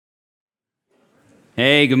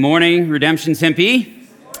Hey, good morning, Redemption Tempe.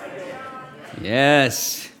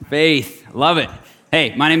 Yes, faith, love it.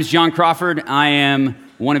 Hey, my name is John Crawford. I am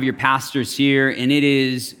one of your pastors here, and it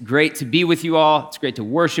is great to be with you all. It's great to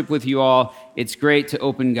worship with you all. It's great to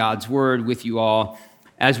open God's Word with you all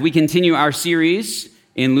as we continue our series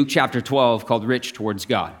in Luke chapter 12 called Rich Towards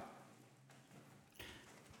God.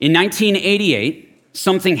 In 1988,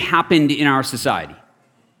 something happened in our society.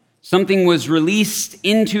 Something was released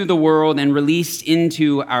into the world and released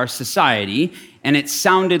into our society, and it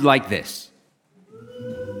sounded like this.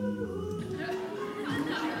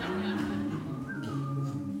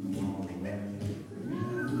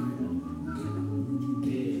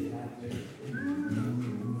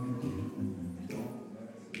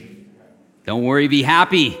 Don't worry, be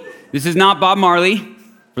happy. This is not Bob Marley.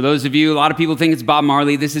 For those of you, a lot of people think it's Bob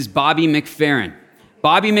Marley. This is Bobby McFerrin.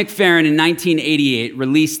 Bobby McFerrin in 1988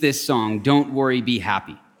 released this song, Don't Worry, Be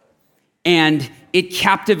Happy. And it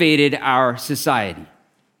captivated our society.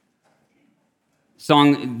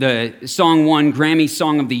 The song won Grammy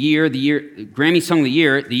Song of the Year, the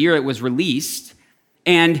year it was released.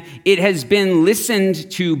 And it has been listened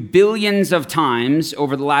to billions of times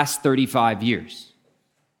over the last 35 years.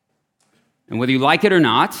 And whether you like it or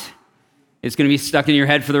not, it's going to be stuck in your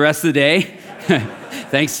head for the rest of the day,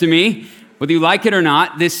 thanks to me. Whether you like it or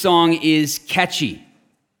not, this song is catchy.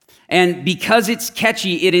 And because it's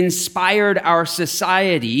catchy, it inspired our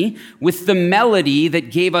society with the melody that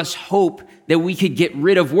gave us hope that we could get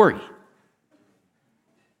rid of worry.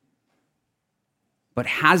 But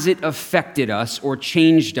has it affected us or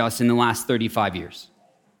changed us in the last 35 years?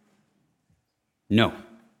 No.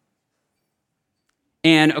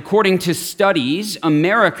 And according to studies,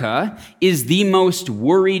 America is the most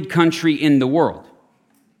worried country in the world.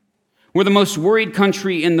 We're the most worried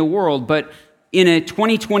country in the world, but in a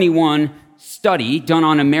 2021 study done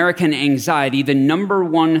on American anxiety, the number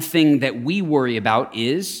one thing that we worry about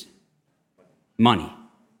is money.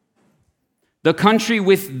 The country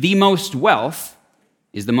with the most wealth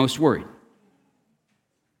is the most worried.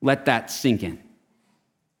 Let that sink in.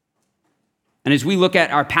 And as we look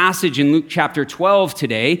at our passage in Luke chapter 12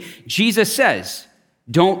 today, Jesus says,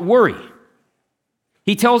 don't worry.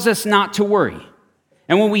 He tells us not to worry.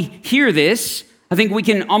 And when we hear this, I think we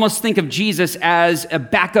can almost think of Jesus as a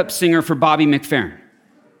backup singer for Bobby McFerrin.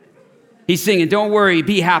 He's singing, don't worry,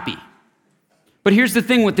 be happy. But here's the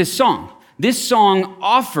thing with this song. This song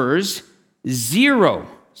offers zero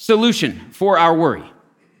solution for our worry,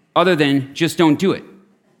 other than just don't do it.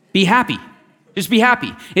 Be happy. Just be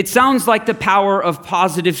happy. It sounds like the power of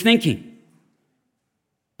positive thinking.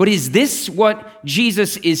 But is this what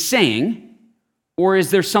Jesus is saying, or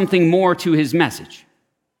is there something more to his message?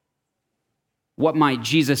 What might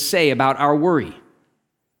Jesus say about our worry?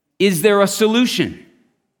 Is there a solution?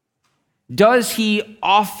 Does he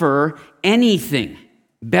offer anything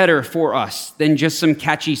better for us than just some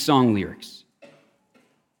catchy song lyrics?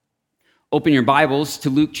 Open your Bibles to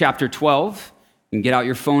Luke chapter 12 and get out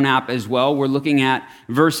your phone app as well. We're looking at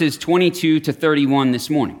verses 22 to 31 this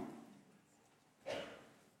morning.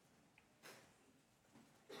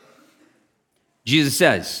 Jesus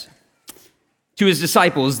says to his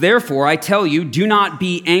disciples, therefore, I tell you, do not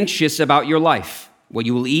be anxious about your life, what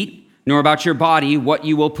you will eat, nor about your body, what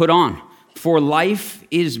you will put on. For life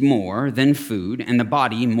is more than food, and the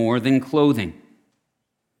body more than clothing.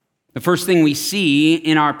 The first thing we see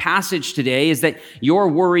in our passage today is that your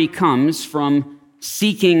worry comes from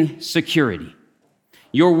seeking security.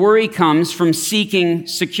 Your worry comes from seeking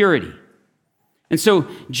security. And so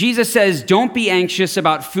Jesus says, don't be anxious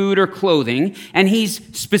about food or clothing, and he's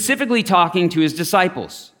specifically talking to his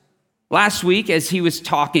disciples. Last week, as he was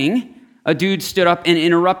talking, a dude stood up and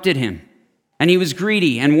interrupted him, and he was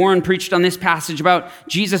greedy, and Warren preached on this passage about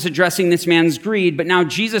Jesus addressing this man's greed, but now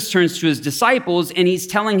Jesus turns to his disciples, and he's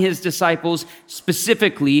telling his disciples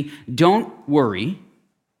specifically, don't worry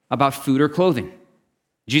about food or clothing.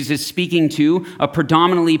 Jesus is speaking to a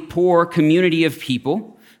predominantly poor community of people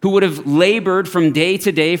who would have labored from day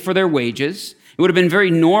to day for their wages. It would have been very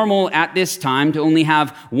normal at this time to only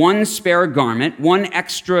have one spare garment, one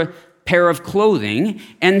extra pair of clothing.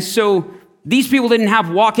 And so these people didn't have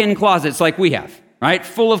walk-in closets like we have, right?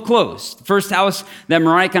 Full of clothes. The first house that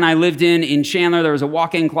Mariah and I lived in Chandler, there was a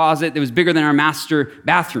walk-in closet that was bigger than our master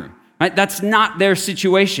bathroom, right? That's not their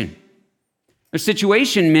situation. Their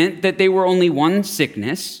situation meant that they were only one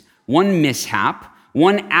sickness, one mishap,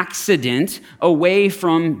 one accident away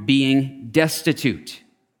from being destitute.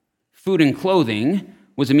 Food and clothing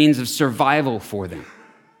was a means of survival for them.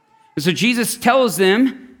 And so Jesus tells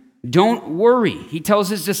them, Don't worry. He tells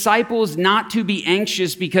his disciples not to be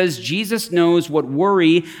anxious because Jesus knows what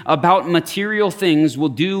worry about material things will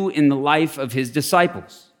do in the life of his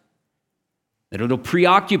disciples. That it'll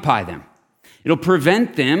preoccupy them. It'll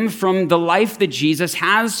prevent them from the life that Jesus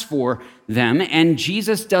has for them, and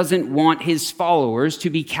Jesus doesn't want his followers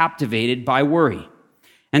to be captivated by worry.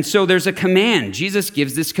 And so there's a command. Jesus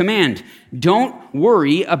gives this command. Don't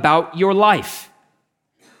worry about your life.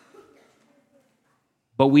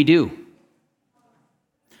 But we do.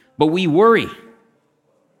 But we worry.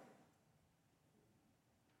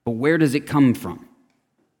 But where does it come from?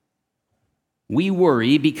 We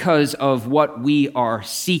worry because of what we are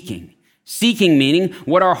seeking. Seeking meaning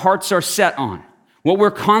what our hearts are set on, what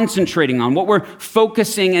we're concentrating on, what we're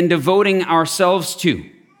focusing and devoting ourselves to.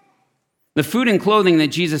 The food and clothing that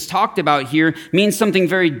Jesus talked about here means something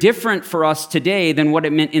very different for us today than what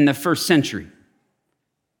it meant in the first century.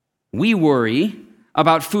 We worry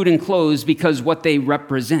about food and clothes because what they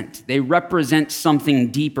represent. They represent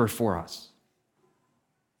something deeper for us.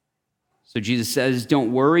 So Jesus says,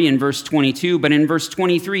 don't worry in verse 22, but in verse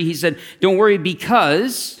 23, he said, don't worry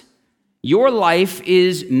because your life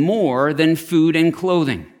is more than food and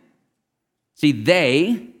clothing. See,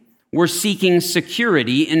 they were seeking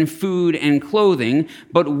security in food and clothing,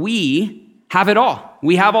 but we have it all.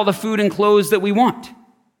 We have all the food and clothes that we want.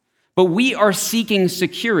 But we are seeking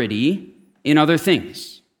security in other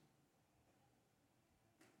things.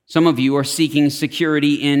 Some of you are seeking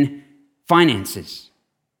security in finances.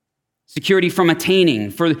 Security from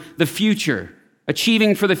attaining for the future,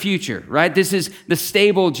 achieving for the future, right? This is the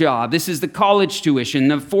stable job. This is the college tuition,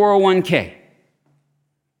 the 401k.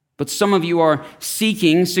 But some of you are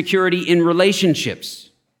seeking security in relationships,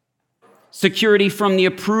 security from the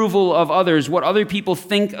approval of others, what other people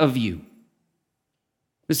think of you.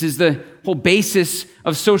 This is the whole basis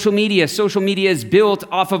of social media. Social media is built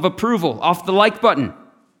off of approval, off the like button.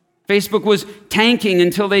 Facebook was tanking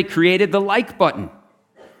until they created the like button.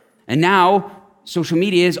 And now social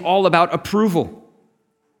media is all about approval.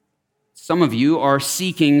 Some of you are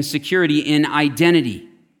seeking security in identity.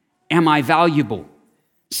 Am I valuable?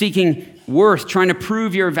 Seeking worth, trying to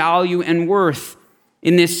prove your value and worth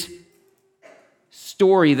in this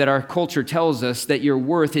story that our culture tells us that your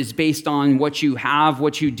worth is based on what you have,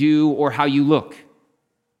 what you do, or how you look.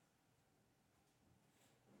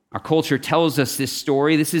 Our culture tells us this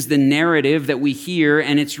story. This is the narrative that we hear,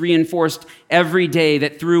 and it's reinforced every day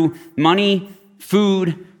that through money,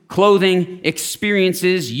 food, clothing,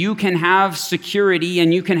 experiences, you can have security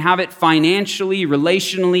and you can have it financially,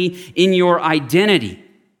 relationally, in your identity.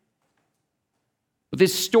 But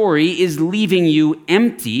this story is leaving you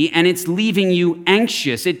empty and it's leaving you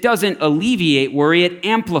anxious. It doesn't alleviate worry, it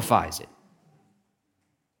amplifies it.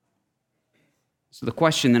 So the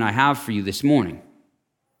question that I have for you this morning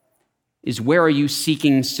is, where are you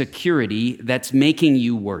seeking security that's making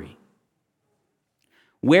you worry?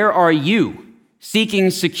 Where are you seeking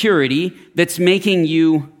security that's making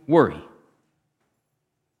you worry?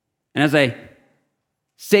 And as I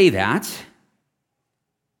say that,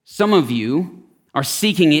 some of you are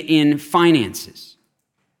seeking it in finances.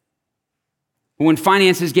 When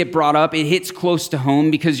finances get brought up, it hits close to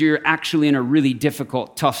home because you're actually in a really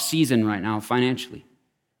difficult, tough season right now financially.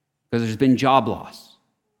 Because there's been job loss.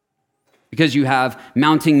 Because you have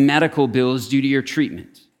mounting medical bills due to your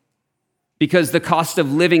treatment. Because the cost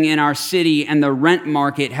of living in our city and the rent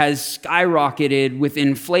market has skyrocketed with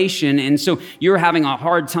inflation. And so you're having a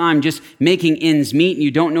hard time just making ends meet and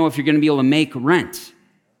you don't know if you're going to be able to make rent.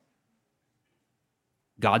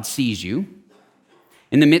 God sees you.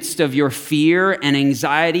 In the midst of your fear and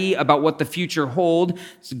anxiety about what the future holds,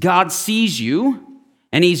 God sees you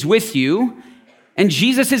and he's with you. And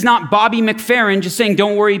Jesus is not Bobby McFerrin just saying,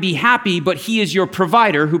 don't worry, be happy, but he is your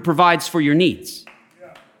provider who provides for your needs.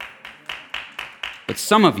 But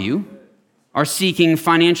some of you are seeking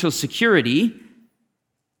financial security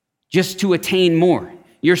just to attain more.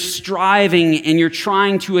 You're striving and you're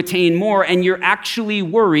trying to attain more, and you're actually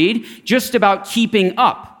worried just about keeping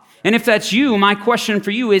up. And if that's you, my question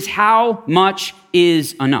for you is, how much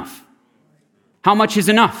is enough? How much is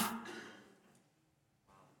enough?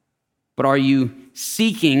 But are you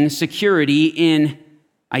seeking security in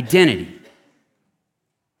identity?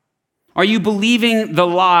 Are you believing the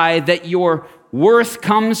lie that your worth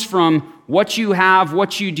comes from what you have,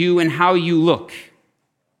 what you do, and how you look?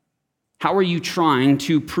 How are you trying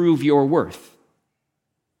to prove your worth?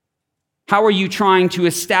 How are you trying to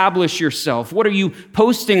establish yourself? What are you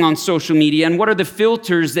posting on social media, and what are the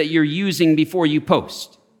filters that you're using before you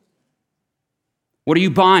post? What are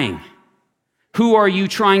you buying? Who are you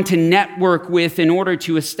trying to network with in order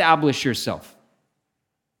to establish yourself?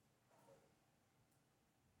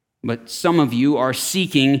 But some of you are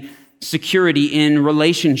seeking security in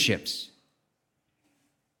relationships.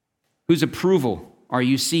 Whose approval are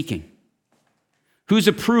you seeking? Whose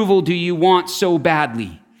approval do you want so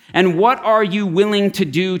badly? And what are you willing to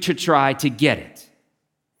do to try to get it?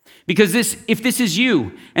 Because if this is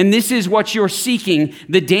you, and this is what you're seeking,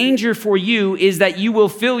 the danger for you is that you will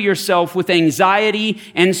fill yourself with anxiety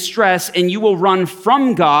and stress, and you will run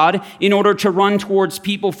from God in order to run towards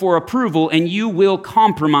people for approval, and you will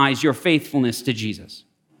compromise your faithfulness to Jesus.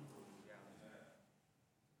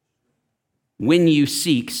 When you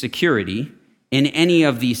seek security in any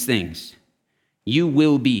of these things, you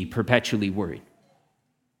will be perpetually worried.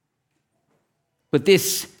 But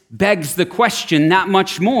this begs the question that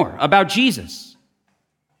much more about Jesus.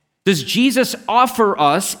 Does Jesus offer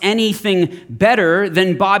us anything better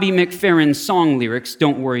than Bobby McFerrin's song lyrics,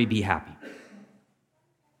 "Don't worry, be happy"?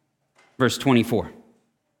 Verse 24.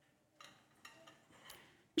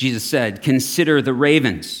 Jesus said, "Consider the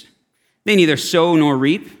ravens. They neither sow nor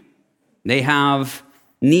reap. They have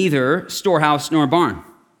neither storehouse nor barn,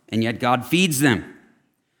 and yet God feeds them.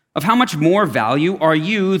 Of how much more value are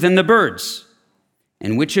you than the birds?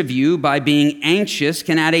 And which of you, by being anxious,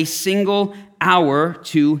 can add a single hour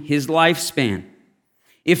to his lifespan?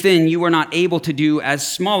 If then you are not able to do as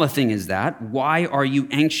small a thing as that, why are you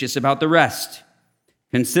anxious about the rest?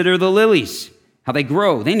 Consider the lilies, how they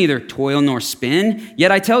grow. They neither toil nor spin.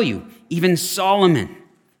 Yet I tell you, even Solomon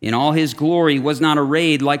in all his glory was not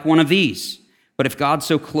arrayed like one of these. But if God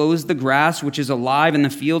so clothes the grass, which is alive in the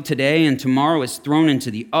field today and tomorrow is thrown into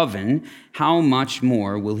the oven, how much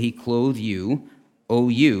more will he clothe you, O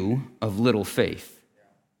you of little faith?"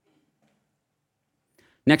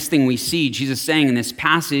 Next thing we see Jesus saying in this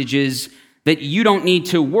passage is that you don't need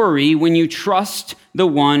to worry when you trust the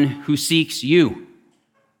one who seeks you.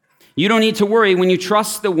 You don't need to worry when you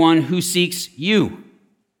trust the one who seeks you.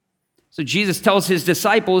 So Jesus tells his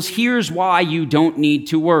disciples, here's why you don't need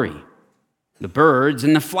to worry. The birds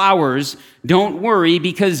and the flowers don't worry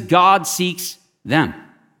because God seeks them.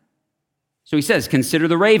 So he says, consider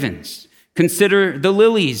the ravens. Consider the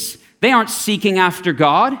lilies. They aren't seeking after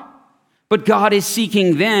God, but God is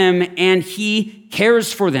seeking them and he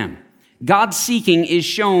cares for them. God's seeking is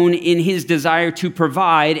shown in his desire to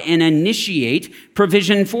provide and initiate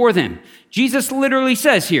provision for them. Jesus literally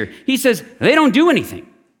says here, he says, they don't do anything.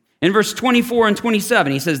 In verse 24 and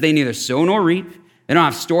 27, he says, they neither sow nor reap. They don't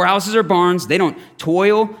have storehouses or barns. They don't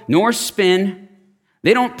toil nor spin.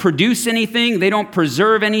 They don't produce anything. They don't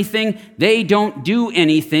preserve anything. They don't do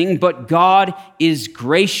anything, but God is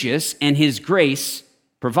gracious and his grace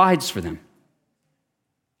provides for them.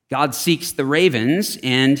 God seeks the ravens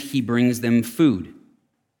and he brings them food.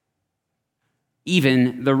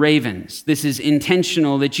 Even the ravens. This is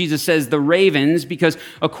intentional that Jesus says the ravens because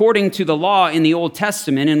according to the law in the Old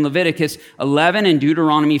Testament in Leviticus 11 and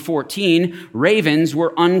Deuteronomy 14, ravens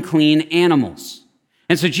were unclean animals.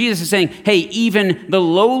 And so Jesus is saying, hey, even the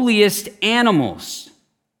lowliest animals,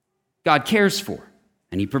 God cares for,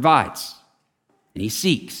 and he provides, and he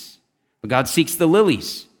seeks. But God seeks the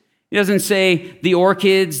lilies. He doesn't say the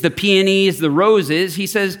orchids, the peonies, the roses. He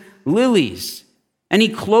says lilies. And he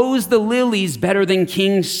clothes the lilies better than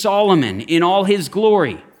King Solomon in all his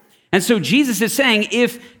glory. And so Jesus is saying,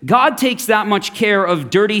 if God takes that much care of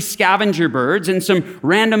dirty scavenger birds and some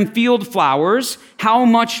random field flowers, how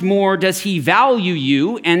much more does he value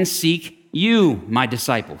you and seek you, my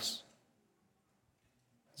disciples?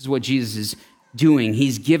 This is what Jesus is doing.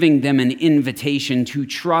 He's giving them an invitation to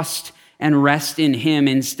trust and rest in him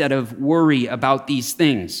instead of worry about these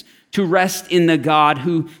things, to rest in the God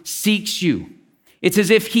who seeks you. It's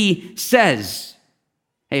as if he says,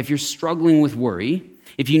 hey, if you're struggling with worry,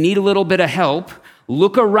 if you need a little bit of help,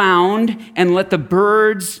 look around and let the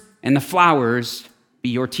birds and the flowers be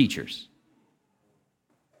your teachers.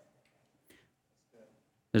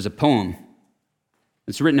 There's a poem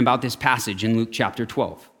that's written about this passage in Luke chapter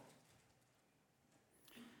 12.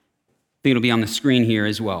 I think it'll be on the screen here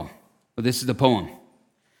as well. But this is the poem.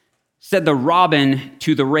 Said the robin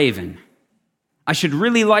to the raven, I should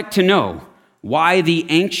really like to know why the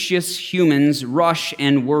anxious humans rush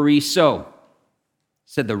and worry so.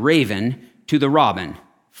 Said the raven to the robin,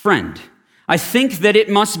 friend, I think that it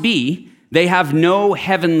must be they have no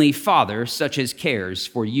heavenly Father such as cares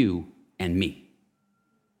for you and me.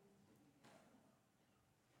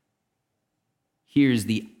 Here's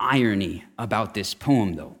the irony about this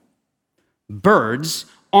poem, though. Birds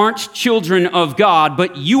aren't children of God,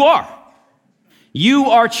 but you are. You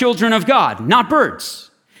are children of God, not birds.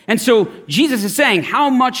 And so Jesus is saying, how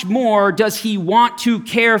much more does he want to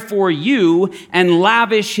care for you and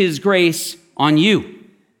lavish his grace on you?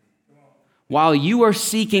 while you are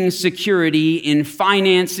seeking security in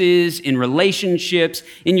finances, in relationships,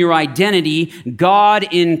 in your identity, God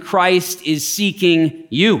in Christ is seeking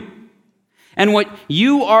you. And what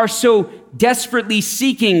you are so desperately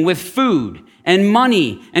seeking with food and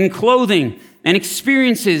money and clothing and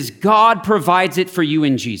experiences, God provides it for you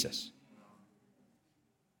in Jesus.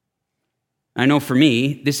 I know for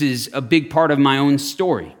me, this is a big part of my own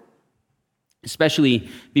story, especially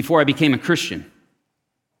before I became a Christian.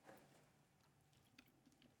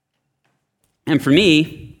 And for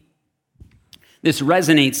me, this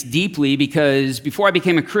resonates deeply because before I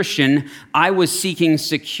became a Christian, I was seeking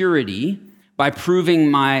security by proving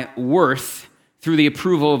my worth through the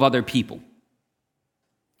approval of other people.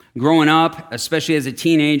 Growing up, especially as a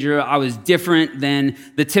teenager, I was different than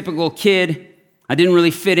the typical kid. I didn't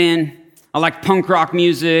really fit in. I liked punk rock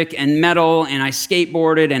music and metal, and I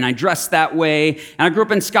skateboarded, and I dressed that way. And I grew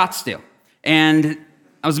up in Scottsdale, and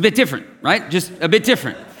I was a bit different, right? Just a bit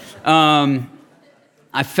different.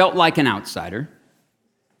 I felt like an outsider,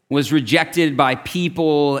 was rejected by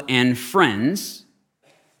people and friends.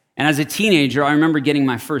 And as a teenager, I remember getting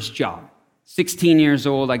my first job. 16 years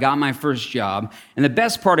old, I got my first job. And the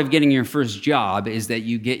best part of getting your first job is that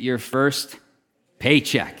you get your first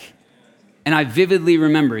paycheck. And I vividly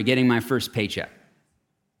remember getting my first paycheck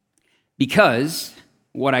because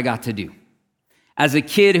what I got to do. As a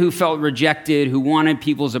kid who felt rejected, who wanted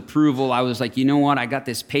people's approval, I was like, you know what? I got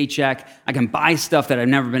this paycheck. I can buy stuff that I've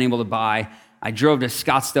never been able to buy. I drove to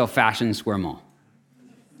Scottsdale Fashion Square Mall.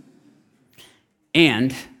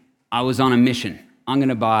 And I was on a mission. I'm going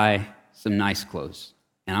to buy some nice clothes,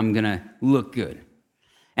 and I'm going to look good.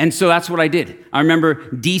 And so that's what I did. I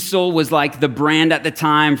remember Diesel was like the brand at the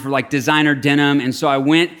time for like designer denim. And so I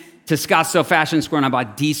went to Scottsdale Fashion Square and I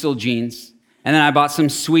bought Diesel jeans. And then I bought some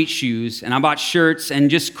sweet shoes, and I bought shirts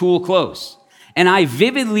and just cool clothes. And I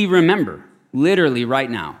vividly remember, literally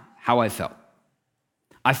right now, how I felt.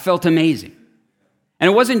 I felt amazing. And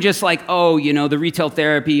it wasn't just like, oh, you know, the retail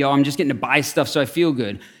therapy, oh, I'm just getting to buy stuff so I feel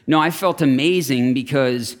good. No, I felt amazing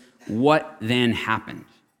because what then happened?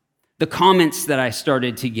 The comments that I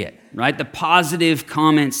started to get, right? The positive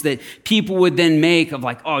comments that people would then make of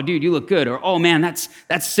like, oh, dude, you look good. Or, oh, man, that's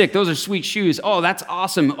sick. Those are sweet shoes. Oh, that's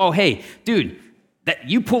awesome. Oh, hey, dude, that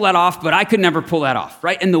you pull that off, but I could never pull that off,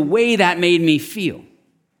 right? And the way that made me feel,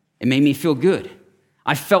 it made me feel good.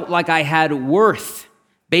 I felt like I had worth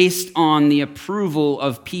based on the approval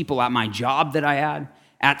of people at my job that I had,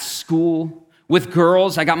 at school, with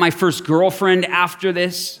girls. I got my first girlfriend after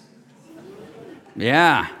this.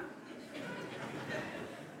 Yeah.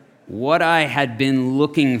 What I had been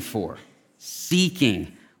looking for,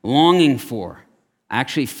 seeking, longing for, I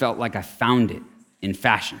actually felt like I found it in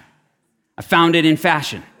fashion. I found it in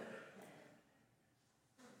fashion.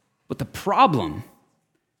 But the problem,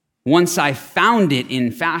 once I found it in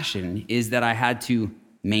fashion, is that I had to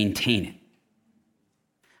maintain it.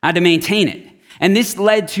 I had to maintain it. And this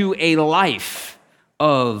led to a life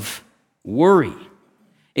of worry.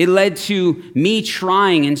 It led to me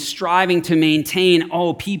trying and striving to maintain,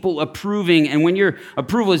 people approving. And when your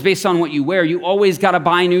approval is based on what you wear, you always got to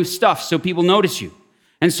buy new stuff so people notice you.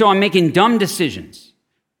 And so I'm making dumb decisions.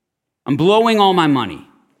 I'm blowing all my money,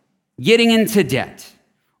 getting into debt,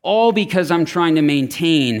 all because I'm trying to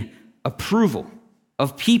maintain approval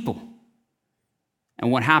of people. And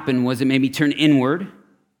what happened was it made me turn inward. It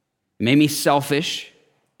made me selfish.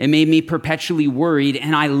 It made me perpetually worried.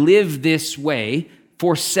 And I lived this way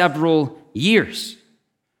for several years.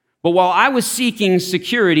 But while I was seeking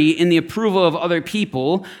security in the approval of other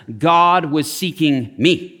people, God was seeking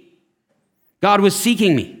me. God was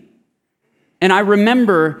seeking me. And I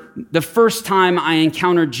remember the first time I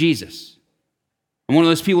encountered Jesus. I'm one of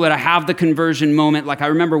those people that I have the conversion moment. Like I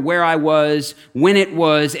remember where I was, when it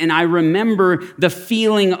was, and I remember the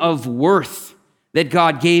feeling of worth that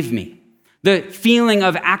God gave me. The feeling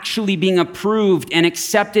of actually being approved and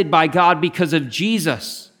accepted by God because of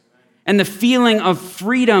Jesus. And the feeling of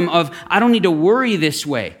freedom of, I don't need to worry this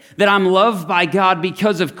way. That I'm loved by God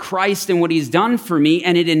because of Christ and what he's done for me,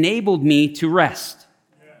 and it enabled me to rest.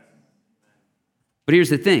 But here's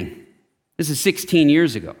the thing. This is 16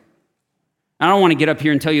 years ago. I don't want to get up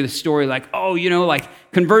here and tell you the story like,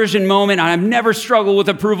 conversion moment, I've never struggled with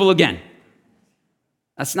approval again.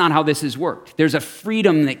 That's not how this has worked. There's a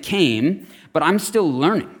freedom that came, but I'm still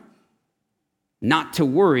learning not to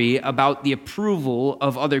worry about the approval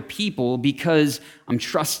of other people because I'm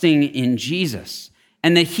trusting in Jesus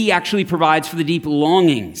and that he actually provides for the deep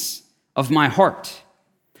longings of my heart.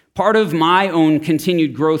 Part of my own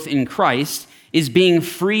continued growth in Christ is being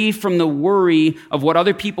free from the worry of what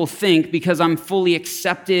other people think because I'm fully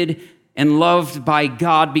accepted and loved by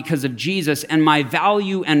God because of Jesus, and my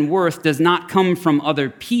value and worth does not come from other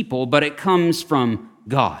people, but it comes from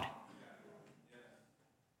God.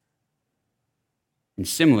 And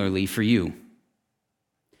similarly for you,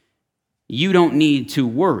 you don't need to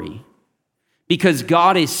worry because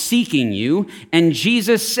God is seeking you, and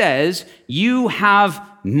Jesus says you have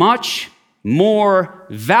much more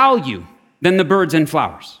value than the birds and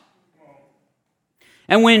flowers.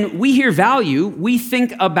 And when we hear value, we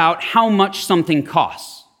think about how much something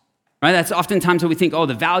costs, right? That's oftentimes what we think, oh,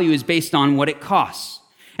 the value is based on what it costs.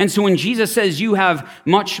 And so when Jesus says you have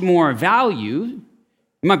much more value, you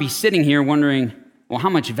might be sitting here wondering, well, how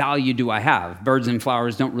much value do I have? Birds and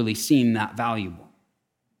flowers don't really seem that valuable.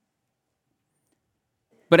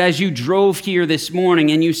 But as you drove here this morning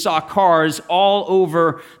and you saw cars all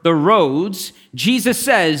over the roads, Jesus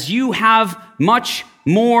says you have much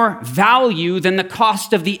more value than the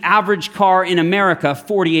cost of the average car in America,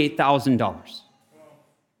 $48,000.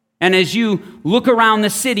 And as you look around the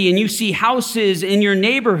city and you see houses in your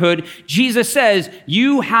neighborhood, Jesus says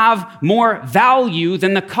you have more value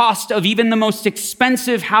than the cost of even the most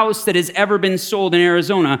expensive house that has ever been sold in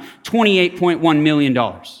Arizona, $28.1 million.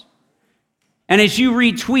 And as you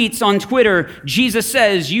read tweets on Twitter, Jesus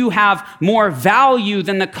says you have more value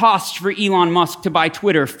than the cost for Elon Musk to buy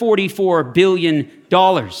Twitter, $44 billion.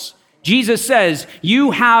 Jesus says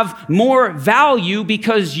you have more value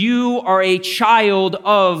because you are a child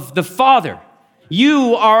of the Father.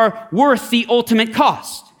 You are worth the ultimate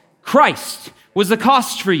cost. Christ was the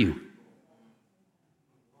cost for you.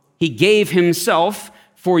 He gave himself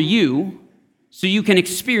for you so you can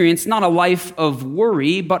experience not a life of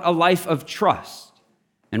worry, but a life of trust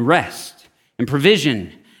and rest and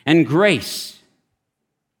provision and grace,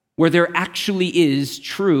 where there actually is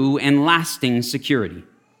true and lasting security.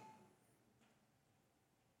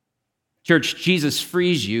 Church, Jesus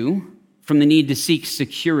frees you from the need to seek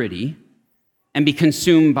security and be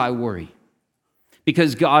consumed by worry,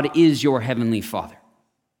 because God is your heavenly Father.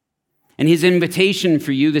 And his invitation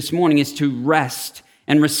for you this morning is to rest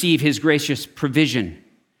and receive his gracious provision.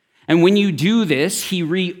 And when you do this, he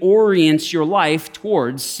reorients your life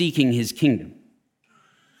towards seeking his kingdom.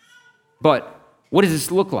 But what does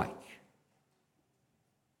this look like?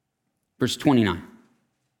 Verse 29.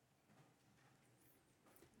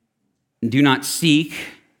 Do not seek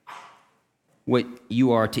what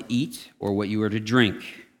you are to eat or what you are to drink,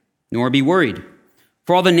 nor be worried.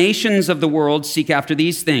 For all the nations of the world seek after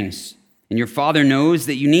these things, and your Father knows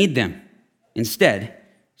that you need them. Instead,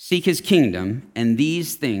 seek his kingdom, and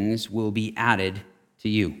these things will be added to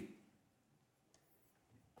you.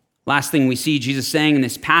 Last thing we see Jesus saying in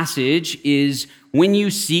this passage is when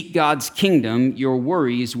you seek God's kingdom, your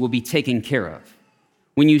worries will be taken care of.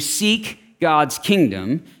 When you seek God's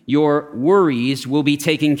kingdom, your worries will be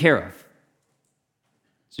taken care of.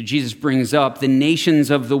 So Jesus brings up the nations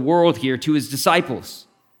of the world here to his disciples.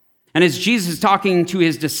 And as Jesus is talking to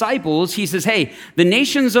his disciples, he says, hey, the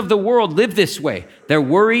nations of the world live this way. They're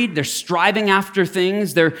worried, they're striving after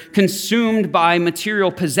things, they're consumed by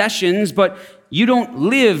material possessions, but you don't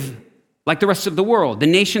live like the rest of the world, the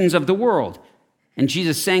nations of the world. And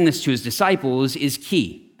Jesus saying this to his disciples is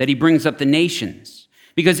key, that he brings up the nations.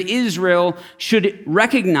 Because Israel should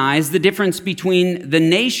recognize the difference between the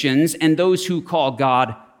nations and those who call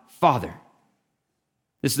God Father.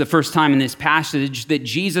 This is the first time in this passage that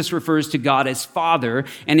Jesus refers to God as Father,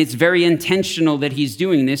 and it's very intentional that he's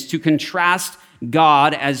doing this to contrast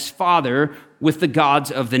God as Father with the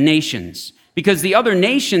gods of the nations. Because the other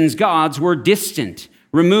nations' gods were distant,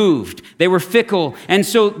 removed, they were fickle, and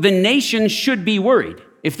so the nations should be worried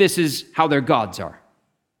if this is how their gods are.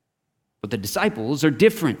 But the disciples are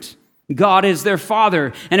different. God is their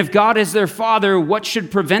Father, and if God is their Father, what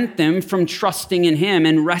should prevent them from trusting in him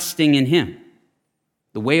and resting in him?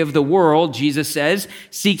 The way of the world, Jesus says,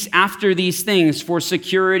 seeks after these things for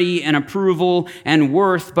security and approval and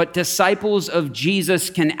worth, but disciples of Jesus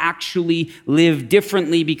can actually live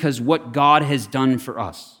differently because what God has done for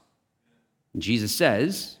us. And Jesus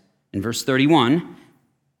says in verse 31,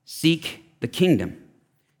 seek the kingdom.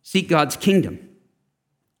 Seek God's kingdom.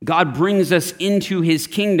 God brings us into his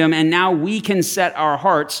kingdom, and now we can set our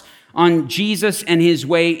hearts on Jesus and his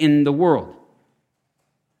way in the world.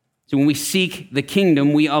 So when we seek the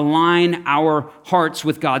kingdom, we align our hearts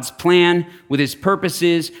with God's plan, with his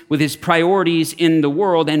purposes, with his priorities in the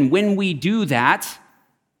world. And when we do that,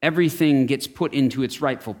 everything gets put into its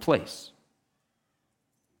rightful place.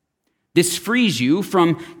 This frees you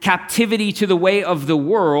from captivity to the way of the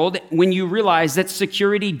world when you realize that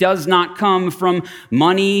security does not come from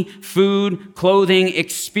money, food, clothing,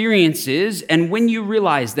 experiences. And when you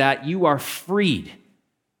realize that, you are freed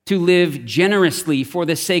to live generously for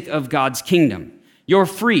the sake of God's kingdom. You're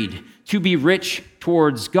freed to be rich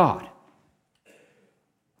towards God.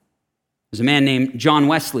 There's a man named John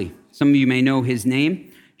Wesley. Some of you may know his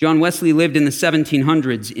name. John Wesley lived in the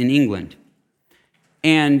 1700s in England.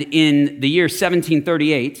 And in the year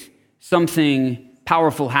 1738, something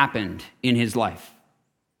powerful happened in his life.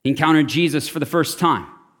 He encountered Jesus for the first time.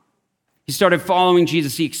 He started following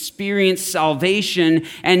Jesus. He experienced salvation,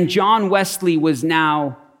 and John Wesley was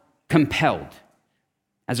now compelled,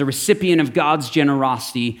 as a recipient of God's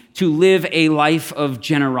generosity, to live a life of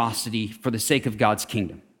generosity for the sake of God's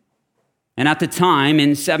kingdom. And at the time,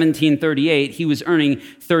 in 1738, he was earning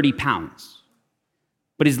 30 pounds.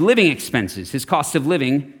 But his living expenses, his cost of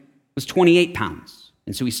living, was 28 pounds.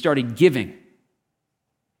 And so he started giving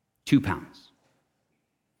 2 pounds.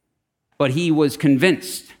 But he was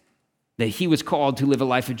convinced that he was called to live a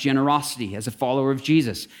life of generosity as a follower of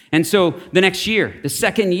Jesus. And so the next year, the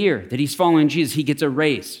second year that he's following Jesus, he gets a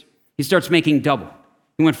raise. He starts making double.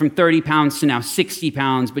 He went from 30 pounds to now 60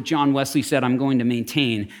 pounds, but John Wesley said, I'm going to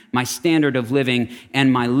maintain my standard of living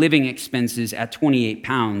and my living expenses at 28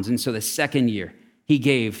 pounds. And so the second year, he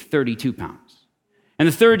gave 32 pounds. And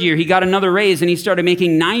the third year, he got another raise and he started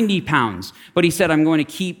making 90 pounds. But he said, I'm going to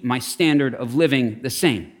keep my standard of living the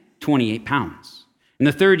same, 28 pounds. In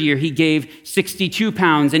the third year, he gave 62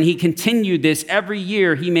 pounds, and he continued this. Every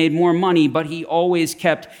year, he made more money, but he always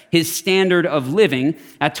kept his standard of living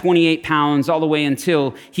at 28 pounds all the way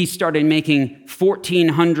until he started making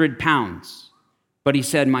 1,400 pounds. But he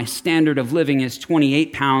said, my standard of living is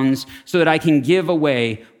 28 pounds so that I can give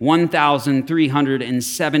away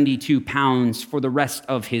 1,372 pounds for the rest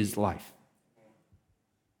of his life.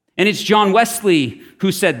 And it's John Wesley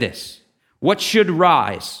who said this: what should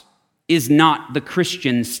rise is not the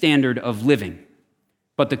Christian standard of living,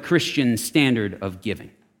 but the Christian standard of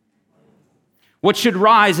giving. What should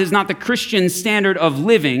rise is not the Christian standard of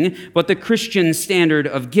living, but the Christian standard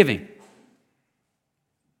of giving.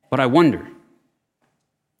 But I wonder,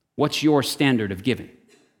 what's your standard of giving?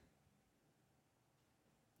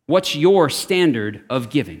 What's your standard of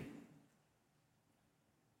giving?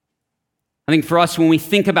 I think for us, when we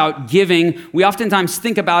think about giving, we oftentimes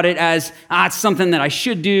think about it as, it's something that I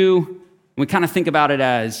should do. We kind of think about it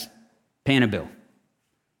as paying a bill.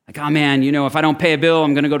 Like, oh man, if I don't pay a bill,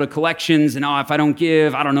 I'm going to go to collections. And if I don't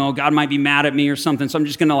give, I don't know, God might be mad at me or something. So I'm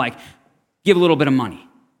just going to give a little bit of money.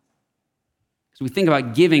 So we think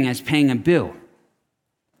about giving as paying a bill.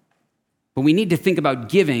 But we need to think about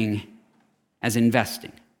giving as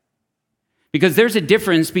investing. Because there's a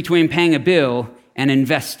difference between paying a bill and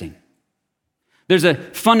investing. There's a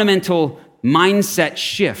fundamental mindset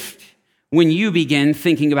shift when you begin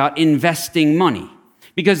thinking about investing money.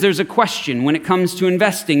 Because there's a question when it comes to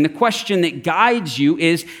investing. The question that guides you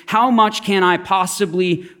is, how much can I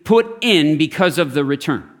possibly put in because of the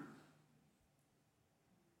return?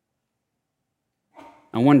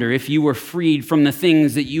 I wonder, if you were freed from the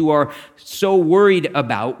things that you are so worried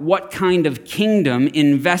about, what kind of kingdom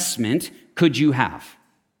investment could you have?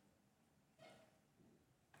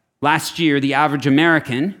 Last year, the average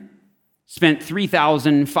American spent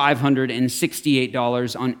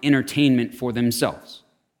 $3,568 on entertainment for themselves.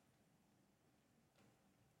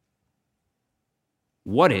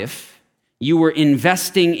 What if you were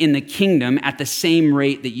investing in the kingdom at the same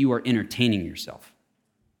rate that you are entertaining yourself?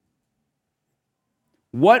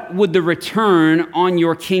 What would the return on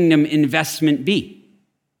your kingdom investment be?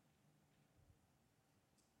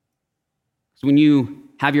 So when you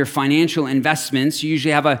have your financial investments, you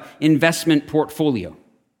usually have an investment portfolio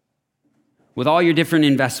with all your different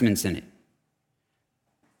investments in it.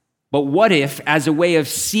 But what if, as a way of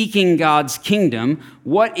seeking God's kingdom,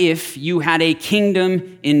 what if you had a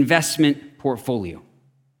kingdom investment portfolio?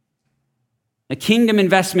 A kingdom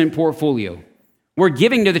investment portfolio where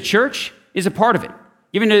giving to the church is a part of it.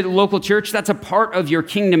 Giving to the local church, that's a part of your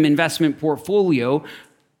kingdom investment portfolio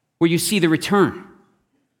where you see the return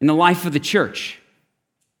in the life of the church.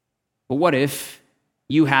 But what if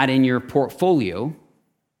you had in your portfolio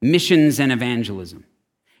missions and evangelism?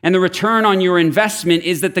 And the return on your investment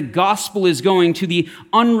is that the gospel is going to the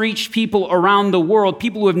unreached people around the world.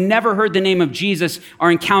 People who have never heard the name of Jesus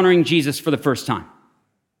are encountering Jesus for the first time.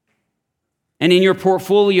 And in your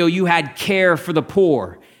portfolio, you had care for the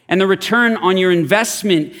poor. And the return on your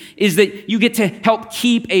investment is that you get to help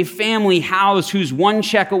keep a family housed who's one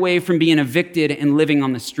check away from being evicted and living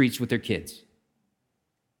on the streets with their kids.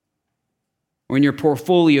 Or in your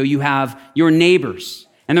portfolio, you have your neighbors.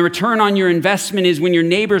 And the return on your investment is when your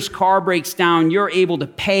neighbor's car breaks down, you're able to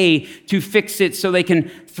pay to fix it so they can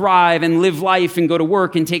thrive and live life and go to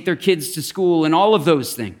work and take their kids to school and all of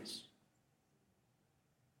those things.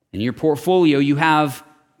 In your portfolio, you have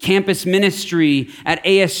campus ministry at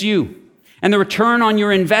ASU. And the return on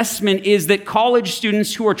your investment is that college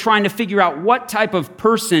students who are trying to figure out what type of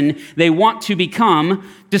person they want to become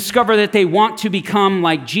discover that they want to become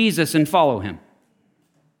like Jesus and follow him.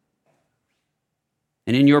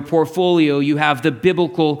 And in your portfolio, you have the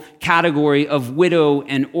biblical category of widow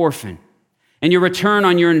and orphan. And your return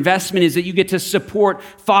on your investment is that you get to support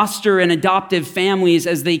foster and adoptive families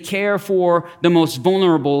as they care for the most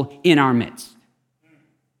vulnerable in our midst.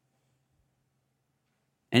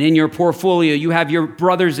 And in your portfolio, you have your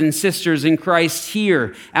brothers and sisters in Christ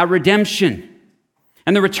here at Redemption.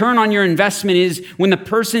 And the return on your investment is when the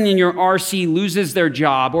person in your RC loses their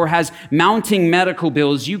job or has mounting medical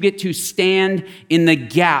bills, you get to stand in the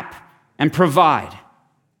gap and provide.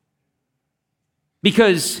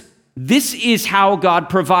 Because this is how God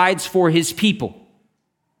provides for his people.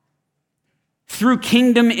 Through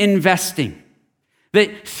kingdom investing.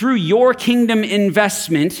 That through your kingdom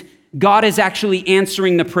investment, God is actually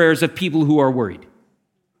answering the prayers of people who are worried.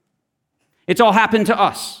 It's all happened to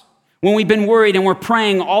us. When we've been worried and we're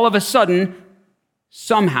praying, all of a sudden,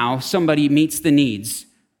 somehow somebody meets the needs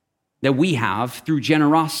that we have through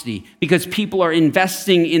generosity because people are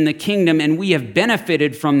investing in the kingdom and we have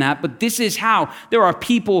benefited from that. But this is how there are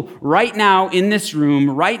people right now in this room,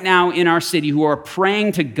 right now in our city who are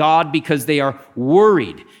praying to God because they are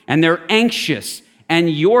worried and they're anxious, and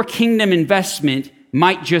your kingdom investment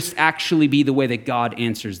might just actually be the way that God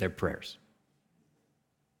answers their prayers.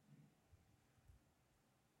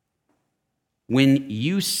 When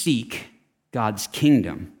you seek God's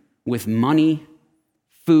kingdom with money,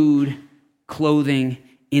 food, clothing,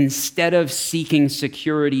 instead of seeking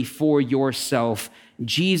security for yourself,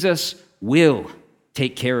 Jesus will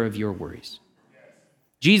take care of your worries.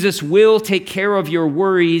 Jesus will take care of your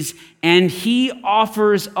worries, and he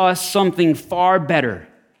offers us something far better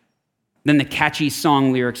than the catchy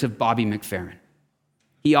song lyrics of Bobby McFerrin.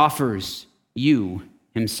 He offers you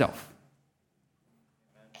himself.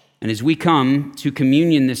 And as we come to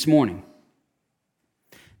communion this morning,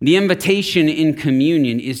 the invitation in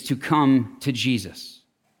communion is to come to Jesus.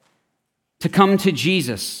 To come to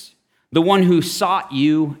Jesus, the one who sought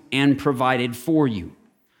you and provided for you.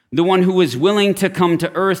 The one who was willing to come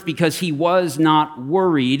to earth because he was not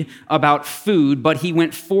worried about food, but he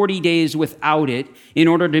went 40 days without it in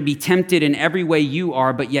order to be tempted in every way you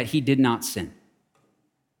are, but yet he did not sin.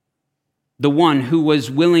 The one who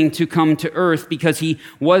was willing to come to earth because he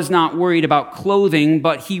was not worried about clothing,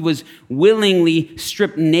 but he was willingly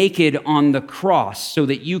stripped naked on the cross so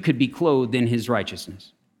that you could be clothed in his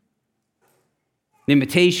righteousness. The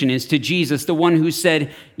invitation is to Jesus, the one who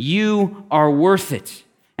said, "You are worth it."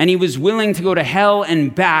 And he was willing to go to hell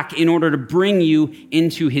and back in order to bring you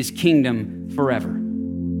into his kingdom forever.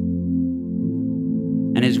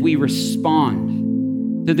 And as we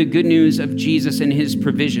respond to the good news of Jesus and his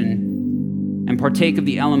provision and partake of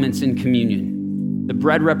the elements in communion, the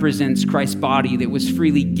bread represents Christ's body that was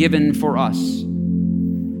freely given for us.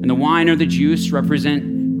 And the wine or the juice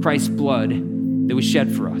represent Christ's blood that was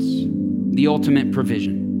shed for us, the ultimate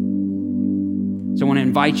provision. So I want to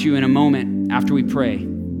invite you in a moment after we pray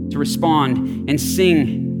to respond and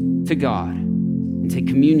sing to God and take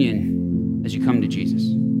communion as you come to Jesus.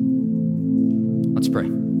 Let's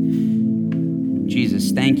pray.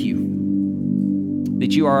 Jesus, thank you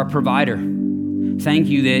that you are a provider. Thank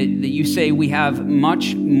you that you say we have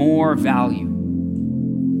much more value.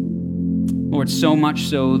 Lord, so much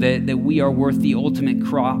so that we are worth the ultimate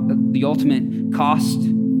cost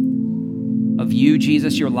of you,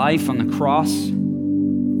 Jesus, your life on the cross.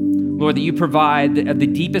 Lord, that you provide the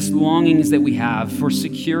deepest longings that we have for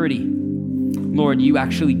security. Lord, you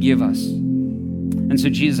actually give us. And so,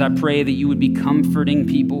 Jesus, I pray that you would be comforting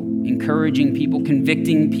people, encouraging people,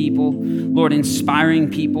 convicting people, Lord, inspiring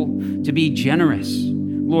people to be generous.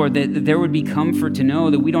 Lord, that there would be comfort to know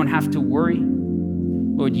that we don't have to worry.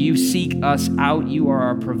 Lord, you seek us out. You are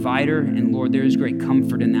our provider. And Lord, there is great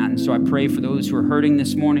comfort in that. And so I pray for those who are hurting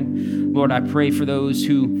this morning. Lord, I pray for those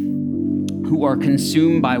who are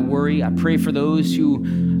consumed by worry. I pray for those who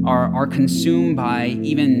are consumed by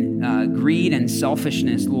even greed and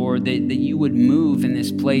selfishness, Lord, that you would move in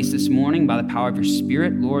this place this morning by the power of your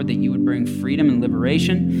Spirit, Lord, that you would bring freedom and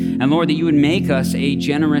liberation, and Lord, that you would make us a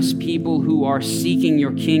generous people who are seeking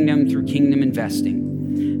your kingdom through kingdom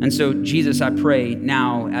investing. And so, Jesus, I pray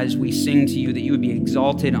now as we sing to you that you would be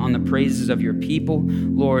exalted on the praises of your people.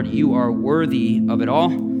 Lord, you are worthy of it all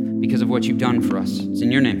because of what you've done for us. It's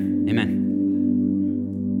in your name. Amen.